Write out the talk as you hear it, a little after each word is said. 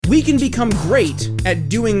we can become great at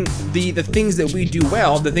doing the things that we do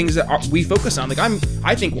well, the things that we focus on. Like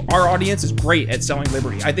I think our audience is great at selling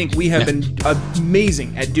liberty. I think we have been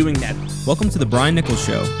amazing at doing that. Welcome to the Brian Nichols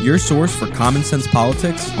Show, your source for common sense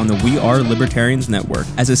politics on the We Are Libertarians Network.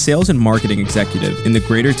 As a sales and marketing executive in the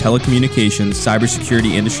greater telecommunications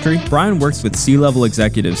cybersecurity industry, Brian works with C-level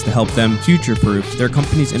executives to help them future-proof their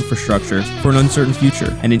company's infrastructure for an uncertain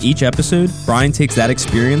future. And in each episode, Brian takes that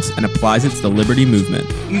experience and applies it to the liberty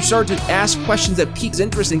movement. You start to ask questions that pique his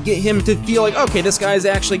interest and get him to feel like, okay, this guy's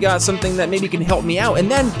actually got something that maybe can help me out. And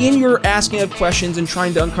then in your asking of questions and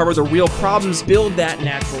trying to uncover the real problems, build that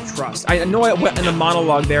natural trust. I know I went in a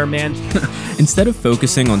monologue there, man. Instead of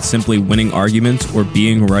focusing on simply winning arguments or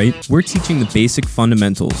being right, we're teaching the basic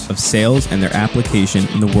fundamentals of sales and their application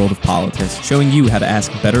in the world of politics, showing you how to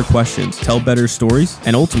ask better questions, tell better stories,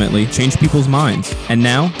 and ultimately change people's minds. And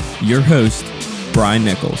now, your host, Brian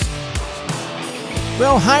Nichols.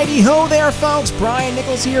 Well, hi-de-ho there, folks. Brian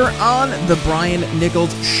Nichols here on The Brian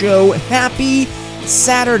Nichols Show. Happy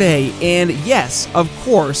Saturday. And yes, of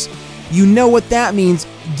course, you know what that means.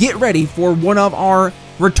 Get ready for one of our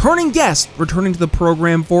returning guests returning to the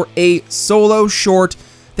program for a solo short.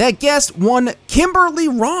 That guest, one Kimberly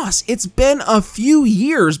Ross. It's been a few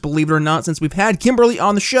years, believe it or not, since we've had Kimberly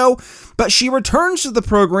on the show, but she returns to the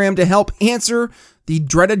program to help answer the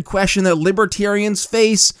dreaded question that libertarians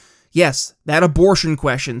face. Yes, that abortion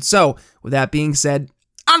question. So, with that being said,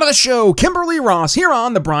 on to the show, Kimberly Ross here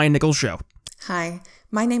on The Brian Nichols Show. Hi,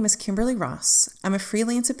 my name is Kimberly Ross. I'm a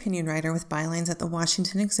freelance opinion writer with bylines at the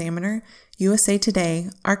Washington Examiner, USA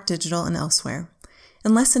Today, Arc Digital, and elsewhere.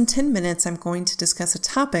 In less than 10 minutes, I'm going to discuss a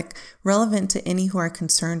topic relevant to any who are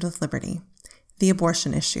concerned with liberty, the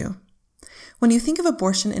abortion issue. When you think of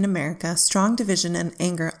abortion in America, strong division and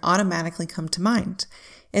anger automatically come to mind.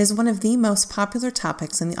 It is one of the most popular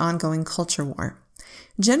topics in the ongoing culture war.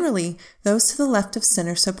 Generally, those to the left of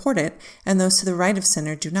center support it, and those to the right of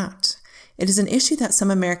center do not. It is an issue that some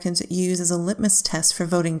Americans use as a litmus test for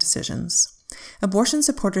voting decisions. Abortion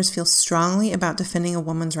supporters feel strongly about defending a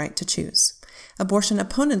woman's right to choose. Abortion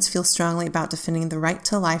opponents feel strongly about defending the right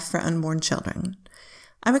to life for unborn children.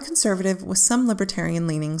 I'm a conservative with some libertarian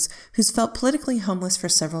leanings who's felt politically homeless for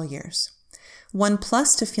several years. One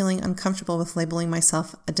plus to feeling uncomfortable with labeling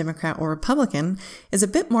myself a Democrat or Republican is a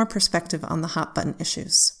bit more perspective on the hot button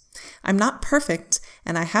issues. I'm not perfect,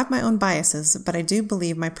 and I have my own biases, but I do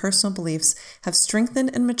believe my personal beliefs have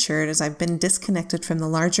strengthened and matured as I've been disconnected from the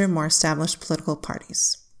larger, more established political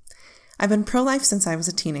parties. I've been pro-life since I was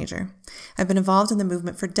a teenager. I've been involved in the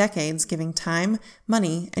movement for decades, giving time,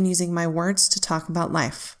 money, and using my words to talk about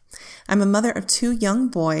life. I'm a mother of 2 young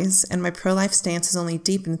boys, and my pro-life stance has only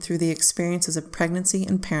deepened through the experiences of pregnancy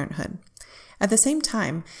and parenthood. At the same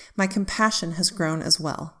time, my compassion has grown as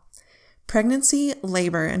well. Pregnancy,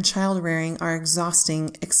 labor, and child rearing are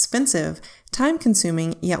exhausting, expensive,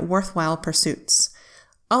 time-consuming, yet worthwhile pursuits.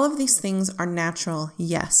 All of these things are natural,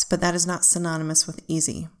 yes, but that is not synonymous with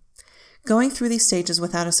easy. Going through these stages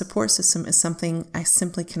without a support system is something I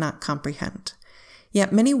simply cannot comprehend.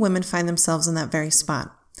 Yet many women find themselves in that very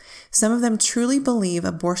spot. Some of them truly believe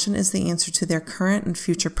abortion is the answer to their current and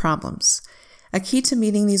future problems. A key to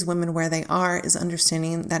meeting these women where they are is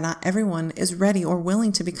understanding that not everyone is ready or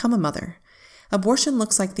willing to become a mother. Abortion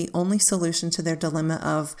looks like the only solution to their dilemma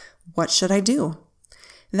of, what should I do?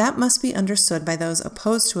 That must be understood by those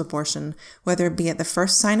opposed to abortion, whether it be at the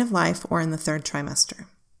first sign of life or in the 3rd trimester.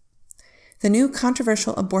 The new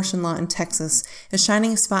controversial abortion law in Texas is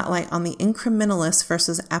shining a spotlight on the incrementalist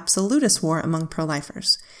versus absolutist war among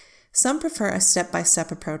pro-lifers. Some prefer a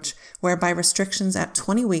step-by-step approach whereby restrictions at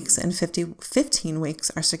 20 weeks and 15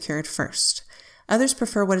 weeks are secured first. Others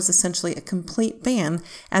prefer what is essentially a complete ban,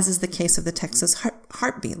 as is the case of the Texas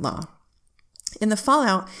heartbeat law. In the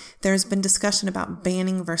fallout, there has been discussion about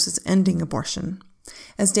banning versus ending abortion.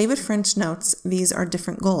 As David French notes, these are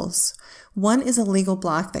different goals. One is a legal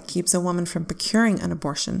block that keeps a woman from procuring an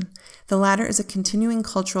abortion. The latter is a continuing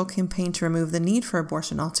cultural campaign to remove the need for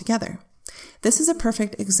abortion altogether. This is a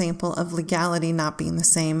perfect example of legality not being the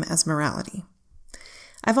same as morality.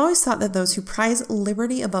 I've always thought that those who prize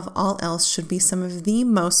liberty above all else should be some of the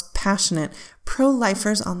most passionate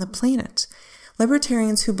pro-lifers on the planet.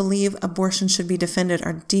 Libertarians who believe abortion should be defended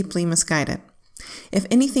are deeply misguided. If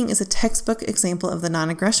anything is a textbook example of the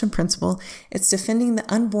non-aggression principle, it's defending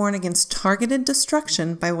the unborn against targeted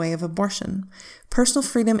destruction by way of abortion. Personal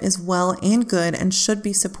freedom is well and good and should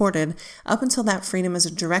be supported up until that freedom is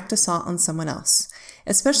a direct assault on someone else,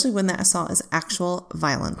 especially when that assault is actual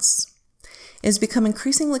violence. It has become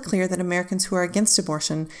increasingly clear that Americans who are against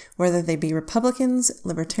abortion, whether they be Republicans,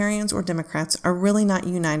 Libertarians, or Democrats, are really not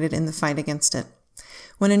united in the fight against it.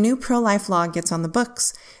 When a new pro-life law gets on the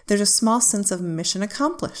books, there's a small sense of mission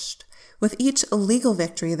accomplished. With each illegal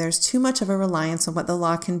victory, there's too much of a reliance on what the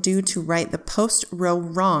law can do to right the post-Roe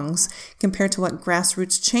wrongs compared to what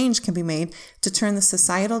grassroots change can be made to turn the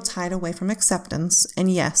societal tide away from acceptance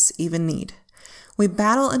and, yes, even need. We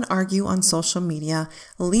battle and argue on social media,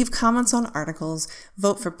 leave comments on articles,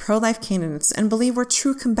 vote for pro-life candidates, and believe we're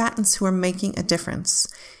true combatants who are making a difference.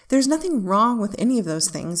 There's nothing wrong with any of those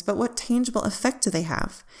things, but what tangible effect do they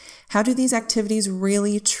have? How do these activities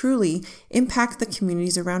really, truly impact the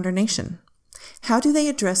communities around our nation? How do they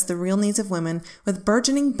address the real needs of women with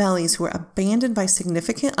burgeoning bellies who are abandoned by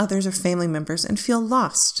significant others or family members and feel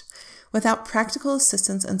lost? Without practical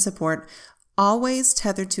assistance and support, always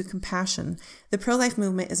tethered to compassion, the pro-life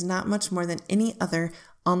movement is not much more than any other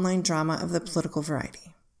online drama of the political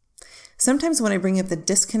variety. Sometimes when I bring up the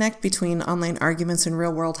disconnect between online arguments and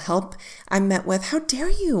real-world help, I'm met with, "How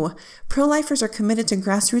dare you? Pro-lifers are committed to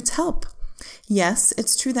grassroots help." Yes,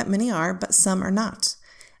 it's true that many are, but some are not.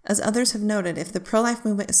 As others have noted, if the pro-life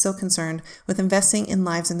movement is so concerned with investing in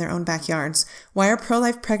lives in their own backyards, why are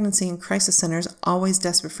pro-life pregnancy and crisis centers always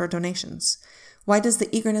desperate for donations? Why does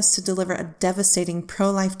the eagerness to deliver a devastating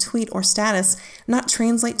pro-life tweet or status not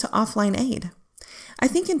translate to offline aid? I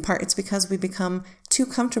think in part it's because we become too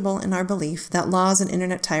comfortable in our belief that laws and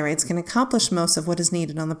internet tirades can accomplish most of what is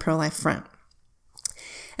needed on the pro-life front.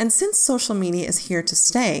 And since social media is here to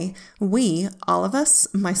stay, we, all of us,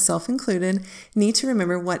 myself included, need to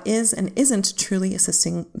remember what is and isn't truly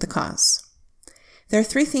assisting the cause. There are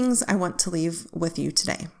 3 things I want to leave with you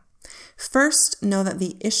today. First, know that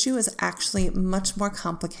the issue is actually much more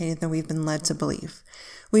complicated than we've been led to believe.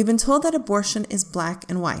 We've been told that abortion is black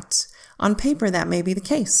and white. On paper, that may be the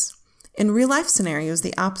case. In real-life scenarios,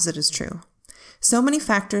 the opposite is true. So many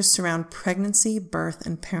factors surround pregnancy, birth,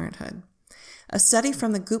 and parenthood. A study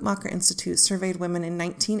from the Guttmacher Institute surveyed women in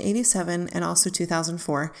 1987 and also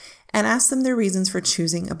 2004 and asked them their reasons for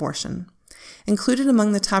choosing abortion. Included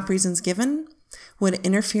among the top reasons given would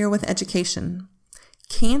interfere with education,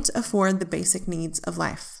 can't afford the basic needs of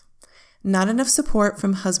life, not enough support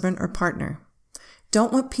from husband or partner,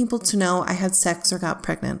 don't want people to know I had sex or got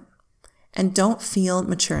pregnant, and don't feel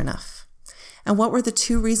mature enough. And what were the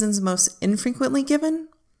 2 reasons most infrequently given?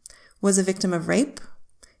 Was a victim of rape,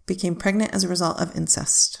 became pregnant as a result of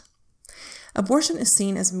incest. Abortion is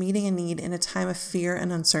seen as meeting a need in a time of fear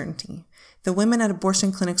and uncertainty. The women at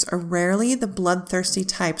abortion clinics are rarely the bloodthirsty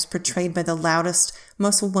types portrayed by the loudest,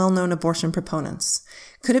 most well-known abortion proponents.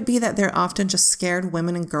 Could it be that they're often just scared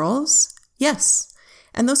women and girls? Yes.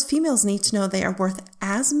 And those females need to know they are worth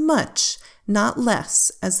as much, not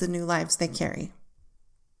less, as the new lives they carry.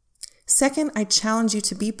 Second, I challenge you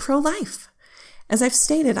to be pro-life. As I've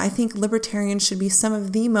stated, I think libertarians should be some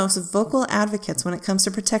of the most vocal advocates when it comes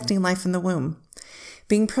to protecting life in the womb.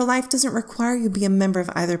 Being pro-life doesn't require you be a member of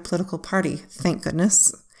either political party, thank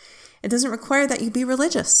goodness. It doesn't require that you be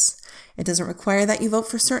religious. It doesn't require that you vote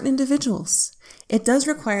for certain individuals. It does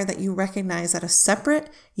require that you recognize that a separate,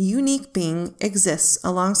 unique being exists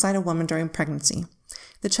alongside a woman during pregnancy.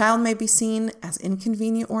 The child may be seen as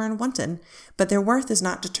inconvenient or unwanted, but their worth is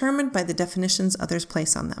not determined by the definitions others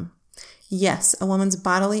place on them. Yes, a woman's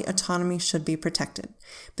bodily autonomy should be protected,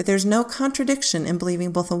 but there's no contradiction in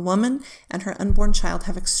believing both a woman and her unborn child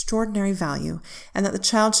have extraordinary value and that the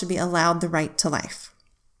child should be allowed the right to life.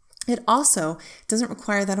 It also doesn't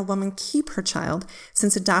require that a woman keep her child,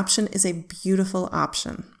 since adoption is a beautiful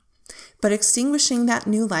option. But extinguishing that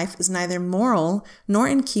new life is neither moral nor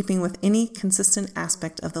in keeping with any consistent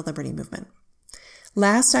aspect of the liberty movement.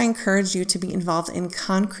 Last, I encourage you to be involved in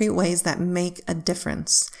concrete ways that make a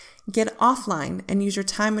difference. Get offline and use your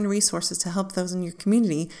time and resources to help those in your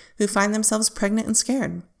community who find themselves pregnant and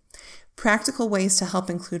scared. Practical ways to help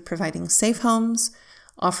include providing safe homes,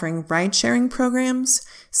 offering ride-sharing programs,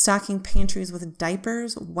 stocking pantries with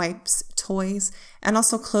diapers, wipes, toys, and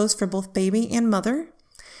also clothes for both baby and mother,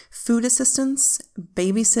 food assistance,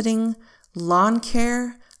 babysitting, lawn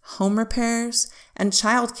care, home repairs, and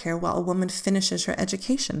child care while a woman finishes her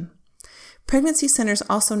education. Pregnancy centers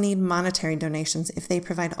also need monetary donations if they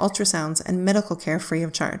provide ultrasounds and medical care free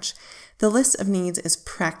of charge. The list of needs is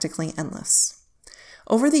practically endless.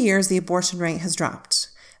 Over the years, the abortion rate has dropped.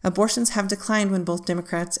 Abortions have declined when both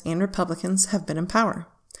Democrats and Republicans have been in power.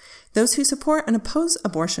 Those who support and oppose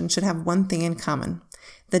abortion should have one thing in common: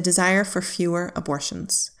 the desire for fewer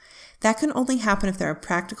abortions. That can only happen if there are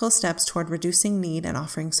practical steps toward reducing need and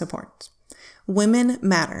offering support. Women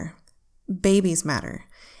matter. Babies matter.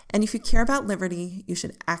 And if you care about liberty, you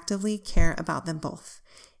should actively care about them both.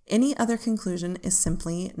 Any other conclusion is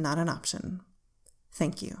simply not an option.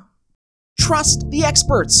 Thank you. Trust the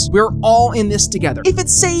experts. We're all in this together. If it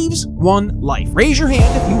saves one life. Raise your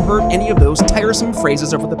hand if you heard any of those tiresome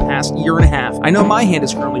phrases over the past year and a half. I know my hand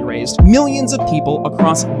is currently raised. Millions of people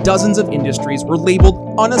across dozens of industries were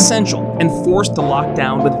labeled unessential and forced to lock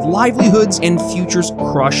down with livelihoods and futures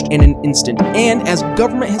crushed in an instant. And as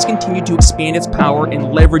government has continued to expand its power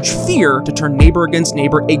and leverage fear to turn neighbor against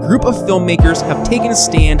neighbor, a group of filmmakers have taken a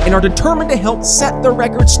stand and are determined to help set the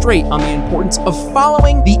record straight on the importance of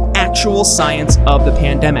following the actual science of the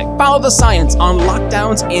pandemic. Follow the Science on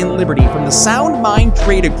Lockdowns and Liberty from the Sound Mind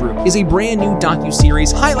Creative Group is a brand new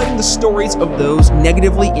docuseries highlighting the stories of those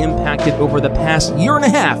negatively impacted over the past year and a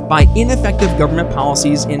half by ineffective government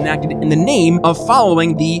policies enacted in the name of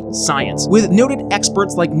following the science. With noted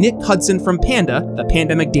experts like Nick Hudson from PANDA, the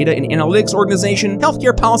Pandemic Data and Analytics Organization,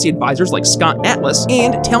 healthcare policy advisors like Scott Atlas,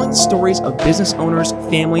 and telling stories of business owners,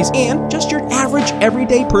 families, and just your average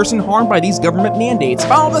everyday person harmed by these government mandates.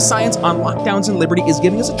 Follow the Science on Lockdowns and Liberty is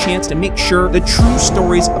giving us a chance to make sure the true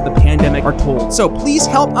stories of the pandemic are told. So please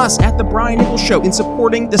help us at The Brian Nichols Show in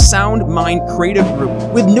supporting the Sound Mind Creative Group.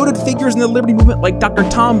 With noted figures in the Liberty movement like Dr.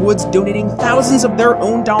 Tom Woods donating thousands of their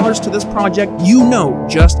own dollars to this project, you know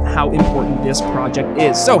just how important this project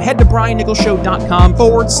is. So head to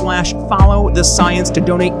briannicholsshow.com/follow the science to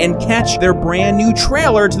donate and catch their brand new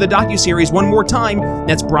trailer to the docuseries one more time.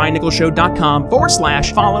 That's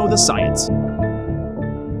briannicholsshow.com/follow the science.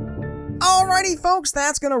 Alrighty, folks,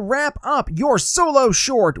 that's going to wrap up your solo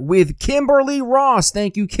short with Kimberly Ross.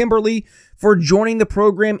 Thank you, Kimberly, for joining the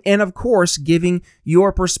program and, of course, giving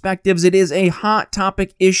your perspectives. It is a hot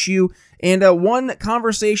topic issue and one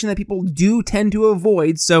conversation that people do tend to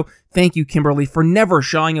avoid. So thank you, Kimberly, for never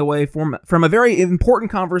shying away from a very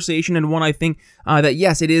important conversation, and one I think that,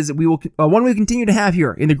 yes, it is. We will one we continue to have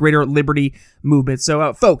here in the Greater Liberty Movement.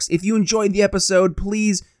 So, folks, if you enjoyed the episode,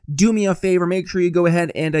 please do me a favor. Make sure you go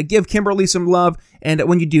ahead and give Kimberly some love. And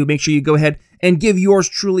when you do, make sure you go ahead and give yours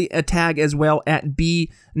truly a tag as well at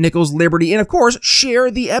B Nichols Liberty. And of course,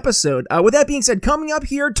 share the episode. With that being said, coming up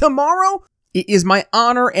here tomorrow, it is my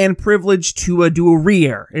honor and privilege to do a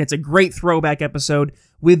re-air. And it's a great throwback episode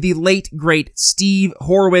with the late, great Steve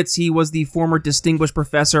Horwitz. He was the former distinguished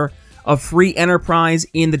professor of free enterprise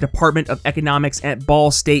in the Department of Economics at Ball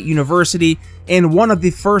State University, and one of the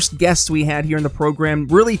first guests we had here in the program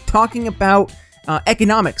really talking about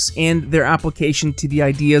economics and their application to the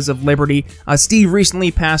ideas of liberty. Steve recently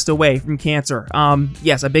passed away from cancer.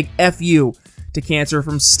 Yes, a big FU to cancer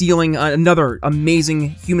from stealing another amazing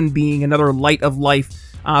human being, another light of life.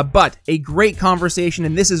 But a great conversation,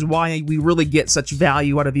 and this is why we really get such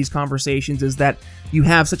value out of these conversations, is that you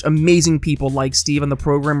have such amazing people like Steve on the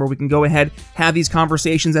program where we can go ahead, have these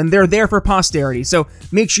conversations, and they're there for posterity. So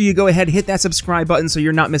make sure you go ahead, hit that subscribe button so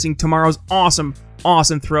you're not missing tomorrow's awesome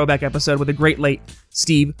throwback episode with the great late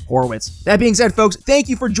Steve Horwitz. That being said, folks, thank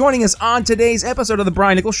you for joining us on today's episode of The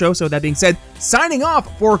Brian Nichols Show. So that being said, signing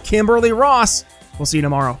off for Kimberly Ross. We'll see you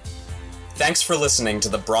tomorrow. Thanks for listening to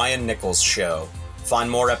The Brian Nichols Show. Find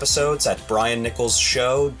more episodes at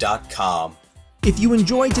briannicholsshow.com. If you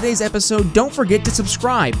enjoyed today's episode, don't forget to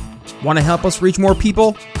subscribe. Want to help us reach more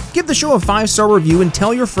people? Give the show a 5-star review and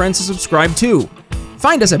tell your friends to subscribe too.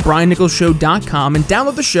 Find us at briannicholsshow.com and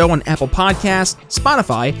download the show on Apple Podcasts,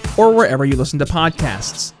 Spotify, or wherever you listen to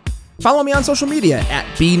podcasts. Follow me on social media at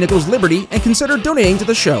bnicholsliberty and consider donating to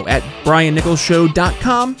the show at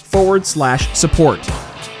briannicholsshow.com/support.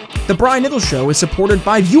 The Brian Nichols Show is supported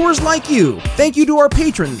by viewers like you. Thank you to our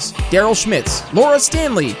patrons, Daryl Schmitz, Laura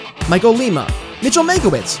Stanley, Michael Lima, Mitchell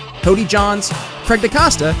Makowitz, Cody Johns, Craig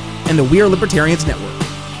DaCosta, and the We Are Libertarians Network.